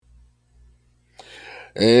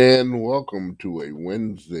And welcome to a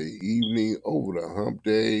Wednesday evening over the hump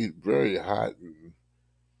day. Very hot and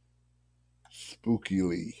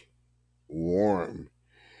spookily warm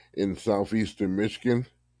in southeastern Michigan.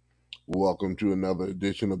 Welcome to another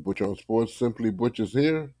edition of Butch on Sports. Simply Butch is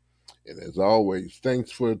here. And as always,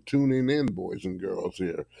 thanks for tuning in, boys and girls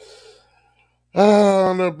here.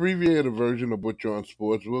 On an abbreviated version of Butch on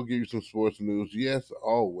Sports, we'll give you some sports news. Yes,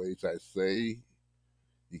 always, I say,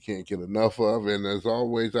 you can't get enough of. And as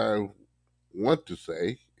always, I want to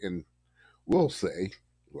say, and will say,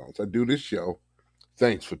 as long as I do this show,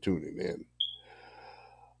 thanks for tuning in.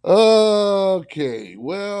 Okay,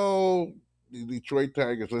 well, the Detroit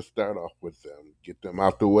Tigers, let's start off with them. Get them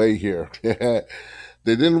out the way here. They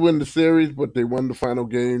didn't win the series, but they won the final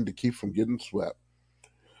game to keep from getting swept.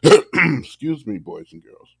 Excuse me, boys and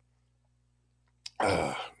girls.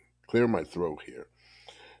 Clear my throat here.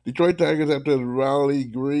 Detroit Tigers, after Riley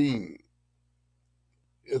Green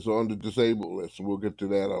is on the disabled list. We'll get to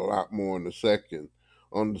that a lot more in a second.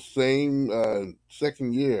 On the same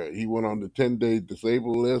second year, he went on the 10-day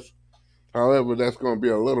disabled list. However, that's going to be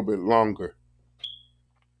a little bit longer.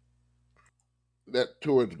 That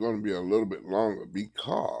tour is going to be a little bit longer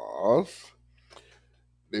because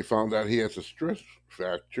they found out he has a stress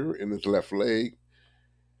fracture in his left leg.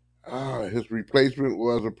 His replacement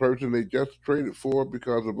was a person they just traded for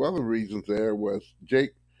because of other reasons. There was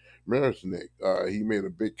Jake Marisnick. He made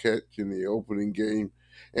a big catch in the opening game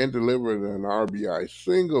and delivered an RBI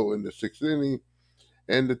single in the sixth inning,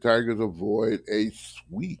 and the Tigers avoid a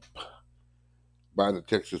sweep by the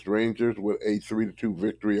Texas Rangers with a 3-2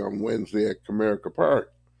 victory on Wednesday at Comerica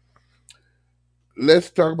Park.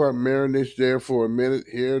 Let's talk about Marinish there for a minute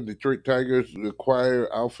here. Detroit Tigers acquire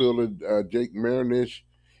outfielder Jake Marinish.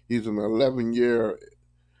 He's an 11-year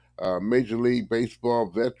Major League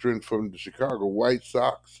Baseball veteran from the Chicago White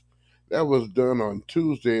Sox. That was done on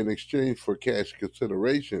Tuesday in exchange for cash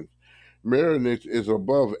consideration. Marinich is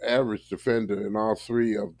above average defender in all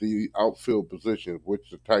three of the outfield positions, which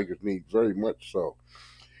the Tigers need very much so.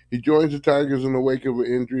 He joins the Tigers in the wake of an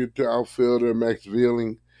injury to outfielder Max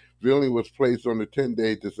Vealing. Vealing was placed on the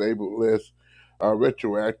 10-day disabled list,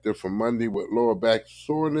 retroactive from Monday with lower back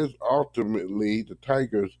soreness. Ultimately, the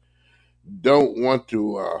Tigers don't want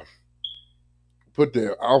to put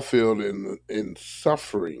their outfield in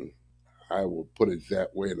suffering. I will put it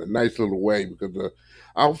that way, in a nice little way, because the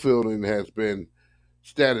outfielding has been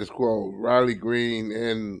status quo. Riley Green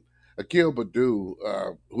and Akil Badu,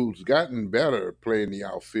 who's gotten better playing the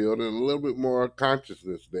outfield and a little bit more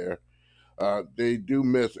consciousness there. They do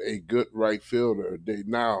miss a good right fielder. They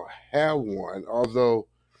now have one, although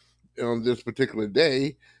on this particular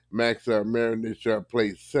day, Max Marinich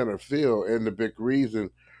played center field, and the big reason.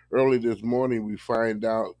 Early this morning, we find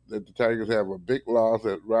out that the Tigers have a big loss.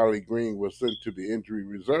 That Riley Green was sent to the injury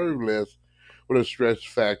reserve list with a stress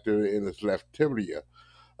factor in his left tibia.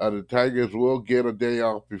 The Tigers will get a day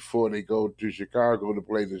off before they go to Chicago to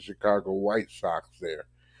play the Chicago White Sox there.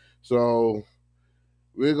 So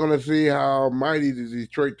we're going to see how mighty the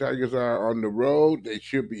Detroit Tigers are on the road. They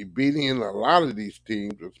should be beating a lot of these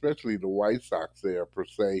teams, especially the White Sox there, per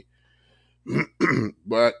se.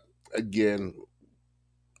 But again,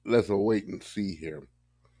 let's wait and see here.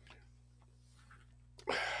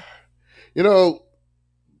 You know,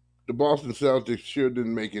 the Boston Celtics sure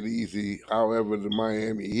didn't make it easy. However, the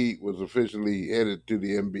Miami Heat was officially headed to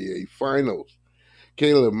the NBA Finals.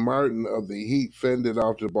 Caleb Martin of the Heat fended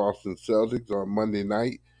off the Boston Celtics on Monday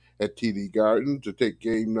night at TD Garden to take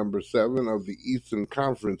game number 7 of the Eastern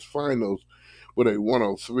Conference Finals with a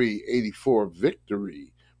 103-84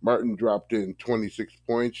 victory. Martin dropped in 26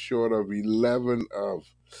 points short of 11 of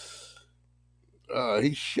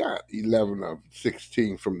he shot 11 of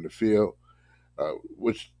 16 from the field,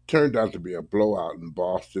 which turned out to be a blowout in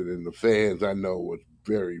Boston, and the fans I know was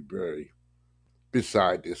very, very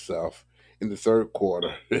beside itself in the third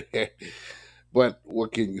quarter. But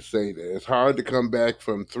what can you say there? It's hard to come back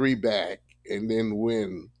from 3 back and then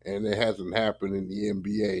win, and it hasn't happened in the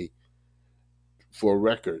NBA for a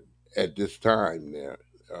record at this time. There,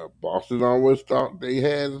 Boston always thought they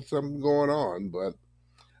had something going on, but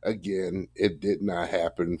again, it did not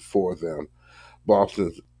happen for them.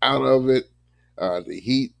 Boston's out of it. The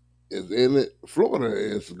Heat is in it. Florida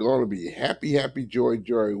is going to be happy, happy, joy,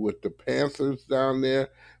 joy with the Panthers down there.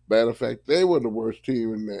 Matter of fact, they were the worst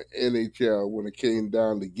team in the NHL when it came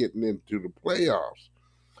down to getting into the playoffs.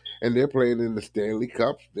 And they're playing in the Stanley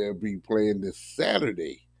Cups. They'll be playing this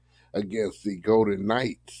Saturday against the Golden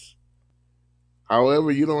Knights.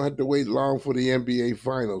 However, you don't have to wait long for the NBA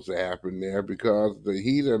Finals to happen there because the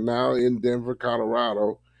Heat are now in Denver,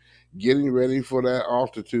 Colorado, getting ready for that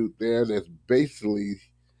altitude there. That's basically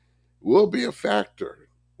will be a factor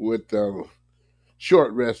with the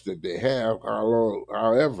short rest that they have.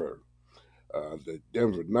 However, the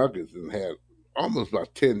Denver Nuggets and had almost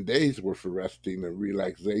about 10 days worth of resting and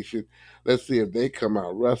relaxation. Let's see if they come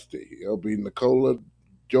out rusty. It'll be Nikola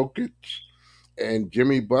Jokic and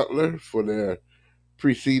Jimmy Butler for their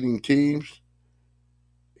preceding teams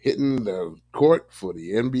hitting the court for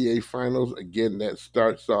the NBA Finals. Again, that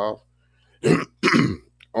starts off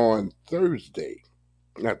on Thursday.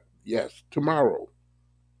 Not yes, tomorrow.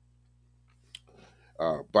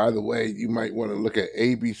 By the way, you might want to look at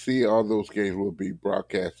ABC. All those games will be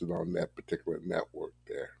broadcasted on that particular network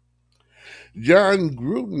there. John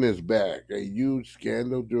Gruden is back. A huge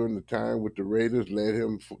scandal during the time with the Raiders led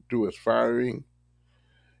him to his firing.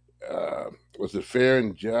 Was it fair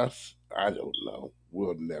and just? I don't know.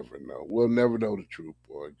 We'll never know. We'll never know the truth,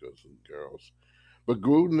 boys and girls. But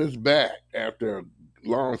Gruden is back after a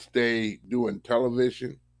long stay doing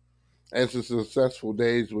television and some successful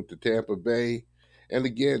days with the Tampa Bay. And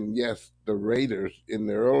again, yes, the Raiders in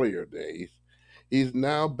the earlier days. He's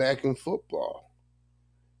now back in football.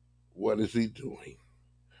 What is he doing?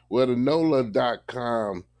 Well, the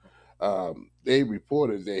NOLA.com, they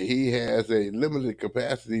reported that he has a limited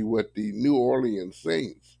capacity with the New Orleans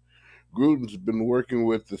Saints. Gruden's been working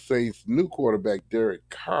with the Saints' new quarterback, Derek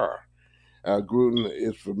Carr. Gruden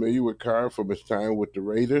is familiar with Carr from his time with the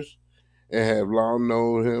Raiders and have long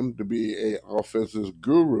known him to be a offensive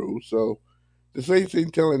guru. So the Saints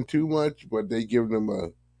ain't telling too much, but they give him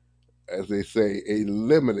a, as they say, a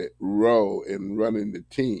limited role in running the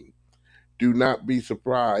team. Do not be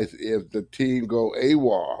surprised if the team go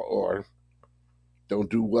AWOL or don't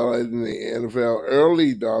do well in the NFL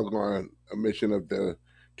early doggone emission of the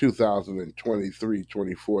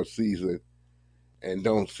 2023-24 season and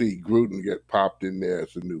don't see Gruden get popped in there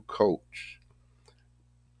as a new coach.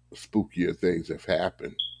 Spookier things have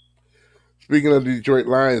happened. Speaking of the Detroit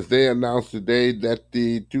Lions, they announced today that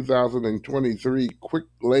the 2023 Quick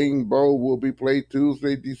Lane Bowl will be played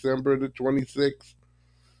Tuesday, December the 26th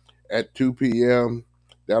at 2 p.m.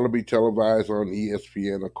 That'll be televised on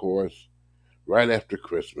ESPN, of course, right after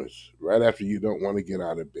Christmas, right after you don't want to get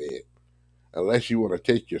out of bed. Unless you want to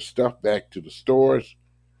take your stuff back to the stores,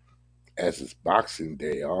 as it's Boxing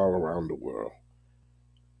Day all around the world,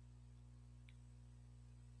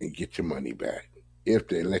 and get your money back if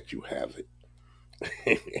they let you have it.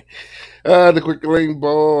 The Quick Lane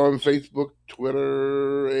Ball on Facebook,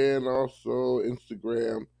 Twitter, and also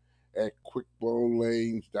Instagram at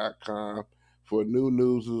quickbowllanes.com for new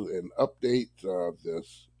news and updates.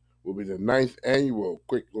 This will be the ninth annual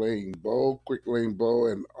Quick Lane Bowl. Quick Lane Bowl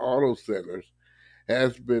and Auto Centers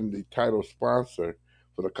has been the title sponsor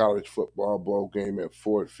for the college football bowl game at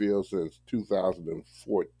Ford Field since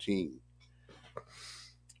 2014.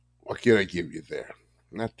 What can I give you there?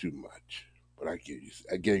 Not too much, but I gave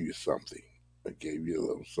you something. I gave you a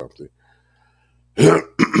little something.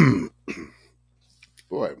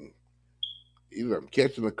 Boy, either I'm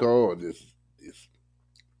catching a cold or this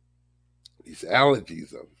these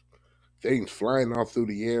allergies of things flying off through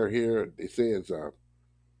the air here. They say it's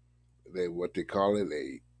they what they call it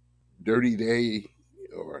a dirty day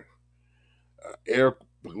or air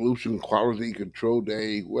pollution quality control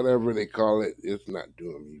day, whatever they call it. It's not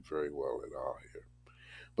doing me very well at all here.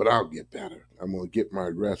 But I'll get better. I'm gonna get my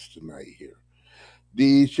rest tonight here.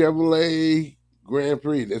 The Chevrolet Grand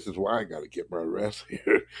Prix. This is why I got to get my rest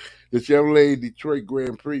here. The Chevrolet Detroit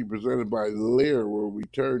Grand Prix, presented by Lear, will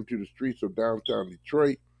return to the streets of downtown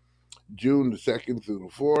Detroit June the 2nd through the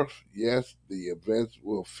 4th. Yes, the events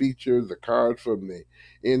will feature the cars from the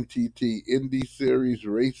NTT Indy Series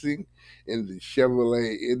racing in the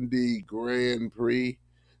Chevrolet Indy Grand Prix,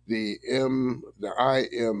 the IMSA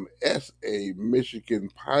Michigan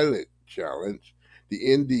Pilot Challenge,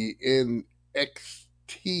 the Indy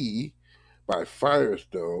NXT by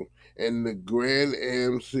Firestone, and the Grand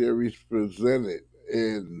Am Series presented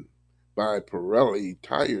in by Pirelli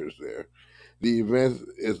tires there. The event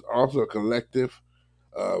is also a collective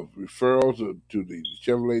of referrals to the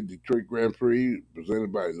Chevrolet Detroit Grand Prix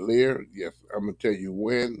presented by Lear. Yes, I'm going to tell you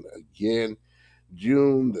when. Again,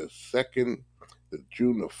 June the 2nd to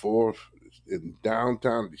June the 4th in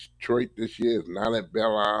downtown Detroit this year. It's not at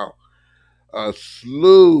Belle Isle. A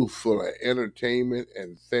slew full of entertainment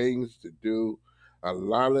and things to do. A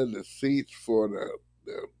lot of the seats for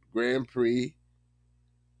the Grand Prix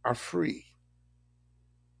are free.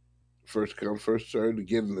 First come, first serve to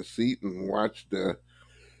get in the seat and watch the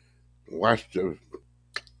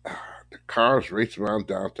cars race around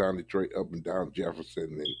downtown Detroit, up and down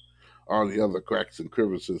Jefferson, and all the other cracks and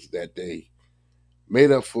crevices that they made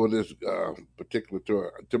up for this particular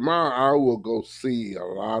tour. Tomorrow, I will go see a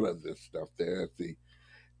lot of this stuff there. At the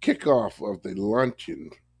kickoff of the luncheon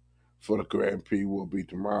for the Grand Prix will be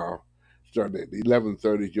tomorrow, starting at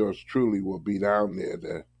 11:30. Yours truly will be down there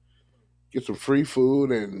to get some free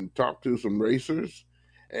food and talk to some racers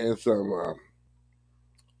and some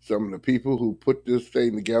of the people who put this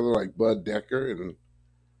thing together, like Bud Decker and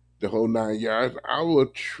the whole 9 yards. I will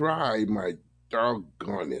try my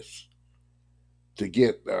doggonest to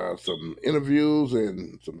get some interviews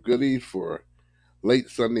and some goodies for late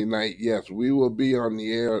Sunday night. Yes, we will be on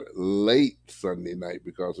the air late Sunday night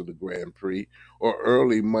because of the Grand Prix, or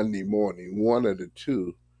early Monday morning, one of the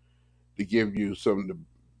two, to give you some of the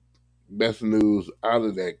best news out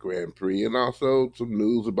of that Grand Prix, and also some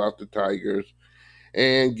news about the Tigers.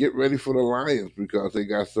 And get ready for the Lions because they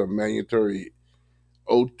got some mandatory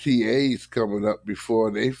OTAs coming up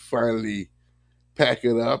before they finally pack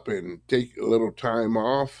it up and take a little time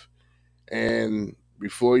off. And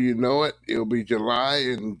before you know it, it'll be July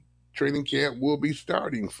and training camp will be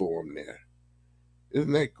starting for them there.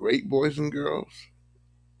 Isn't that great, boys and girls?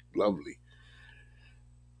 Lovely.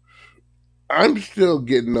 I'm still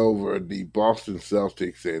getting over the Boston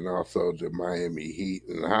Celtics and also the Miami Heat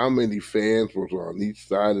and how many fans was on each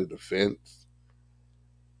side of the fence.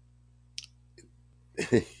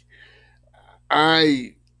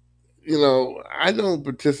 I I don't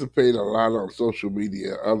participate a lot on social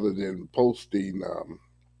media other than posting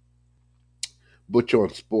Butch on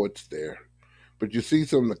Sports there. But you see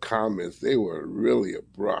some of the comments, they were really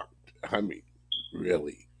abrupt. I mean,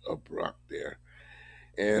 really abrupt there.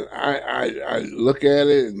 And I look at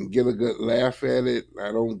it and get a good laugh at it.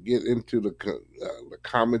 I don't get into the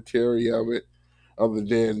commentary of it, other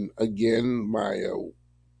than, again, my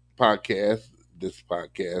podcast, this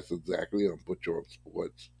podcast exactly on Butch on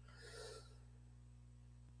Sports.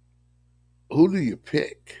 Who do you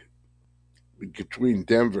pick between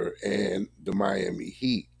Denver and the Miami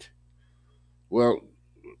Heat? Well,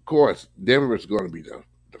 of course, Denver's going to be the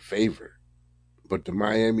favorite. But the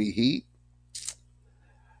Miami Heat,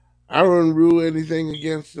 I wouldn't rule anything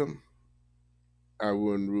against them. I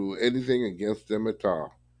wouldn't rule anything against them at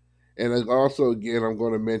all. And also, again, I'm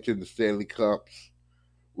going to mention the Stanley Cups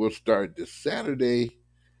will start this Saturday.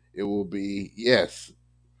 It will be, yes,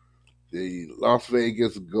 the Las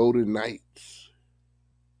Vegas Golden Knights.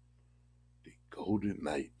 The Golden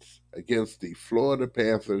Knights against the Florida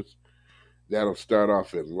Panthers. That'll start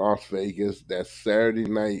off in Las Vegas. That's Saturday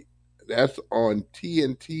night. That's on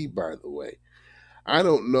TNT, by the way. I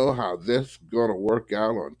don't know how this going to work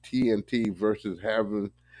out on TNT versus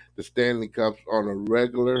having the Stanley Cups on a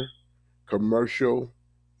regular commercial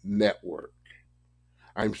network.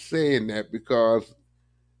 I'm saying that because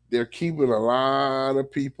they're keeping a lot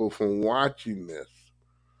of people from watching this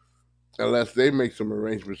unless they make some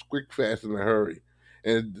arrangements quick, fast, in a hurry.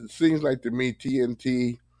 And it seems like to me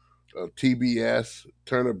TNT, TBS,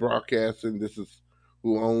 Turner Broadcasting, this is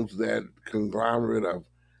who owns that conglomerate of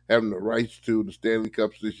having the rights to the Stanley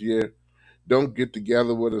Cups this year, don't get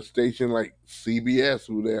together with a station like CBS,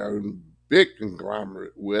 who they are in big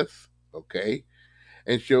conglomerate with, okay,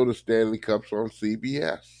 and show the Stanley Cups on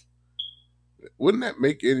CBS. Wouldn't that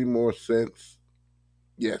make any more sense?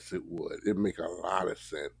 Yes, it would. It'd make a lot of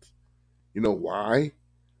sense. You know why?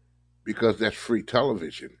 Because that's free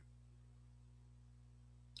television.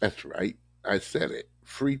 That's right. I said it.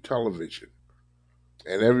 Free television.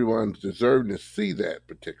 And everyone's deserving to see that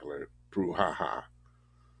particular brouhaha.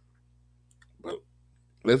 But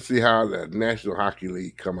let's see how the National Hockey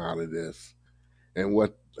League come out of this and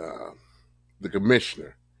what the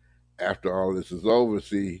commissioner, after all this is over,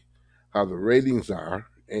 see how the ratings are.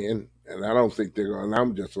 And I don't think they're going,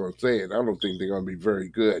 I'm just going to say it, I don't think they're going to be very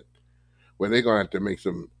good. Where they're going to have to make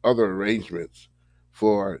some other arrangements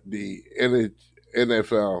for the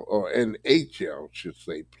NFL or NHL, should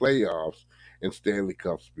say, playoffs and Stanley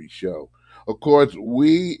Cups be show. Of course,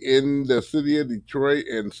 we in the city of Detroit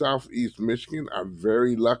and Southeast Michigan are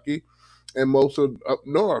very lucky, and most of up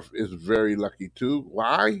north is very lucky too.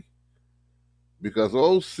 Why? Because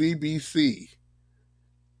old CBC,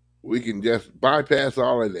 we can just bypass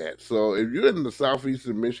all of that. So if you're in the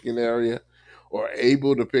southeastern Michigan area or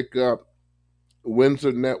able to pick up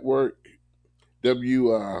Windsor Network,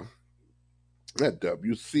 W not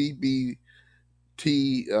W C B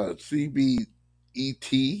T CBET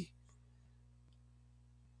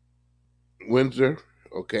Windsor,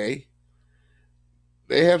 okay.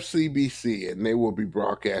 They have CBC and they will be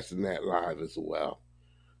broadcasting that live as well.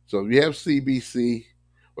 So if you have CBC,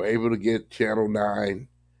 we're able to get Channel 9,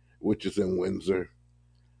 which is in Windsor.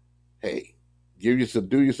 Hey, do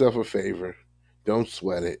yourself a favor. Don't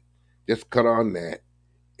sweat it. Just cut on that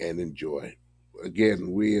and enjoy.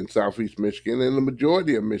 Again, we in Southeast Michigan and the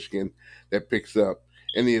majority of Michigan that picks up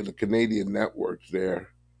any of the Canadian networks there,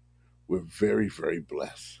 we're very, very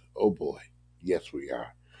blessed. Oh boy. Yes, we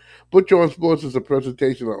are. Butch on Sports is a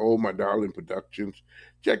presentation of Oh My Darling Productions.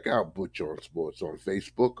 Check out Butch on Sports on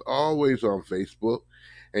Facebook, always on Facebook.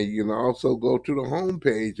 And you can also go to the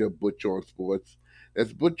homepage of Butch on Sports.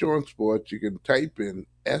 That's Butch on Sports. You can type in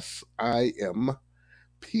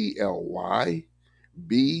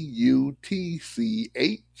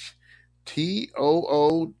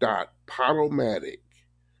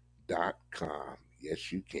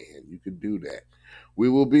Yes, you can. You can do that. We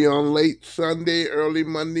will be on late Sunday, early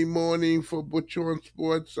Monday morning for Butcher on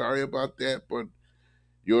Sports. Sorry about that, but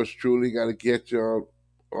yours truly got to get you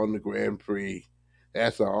on the Grand Prix.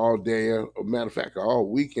 That's an all day, a matter of fact, all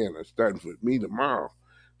weekend is starting with me tomorrow.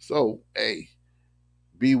 So, hey,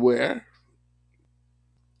 beware,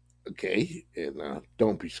 okay, and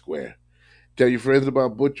don't be square. Tell your friends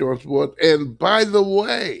about Butcher on Sports. And by the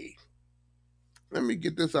way, let me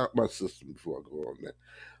get this out my system before I go on there.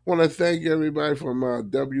 I want to thank everybody from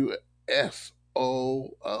WSOO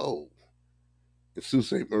in Sault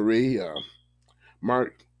Ste. Marie,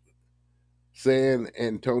 Mark San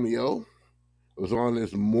Antonio was on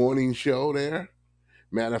this morning show there.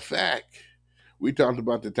 Matter of fact, we talked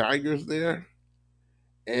about the Tigers there,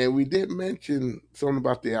 and we did mention something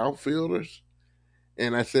about the outfielders.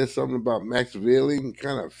 And I said something about Max Vealing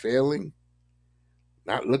kind of failing,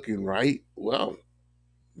 not looking right. Well,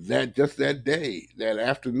 that just that day, that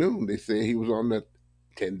afternoon, they said he was on the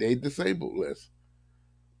 10-day disabled list.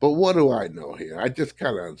 But what do I know here? I just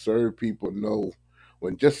kind of observe people know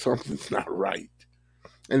when just something's not right.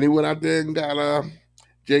 And he went out there and got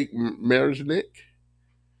Jake Marisnick.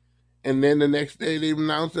 And then the next day they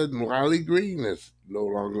announced that Wiley Green is no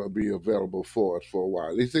longer going to be available for us for a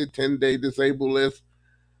while. They said 10-day disabled list,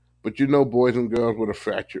 but you know, boys and girls with a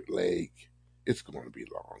fractured leg, it's going to be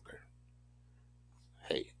longer.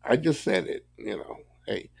 Hey, I just said it, you know.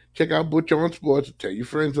 Hey, check out Butch on Sports. Tell your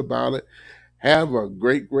friends about it. Have a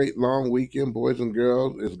great, great long weekend, boys and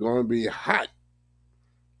girls. It's going to be hot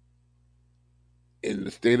in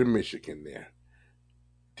the state of Michigan there.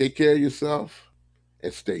 Take care of yourself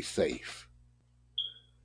and stay safe.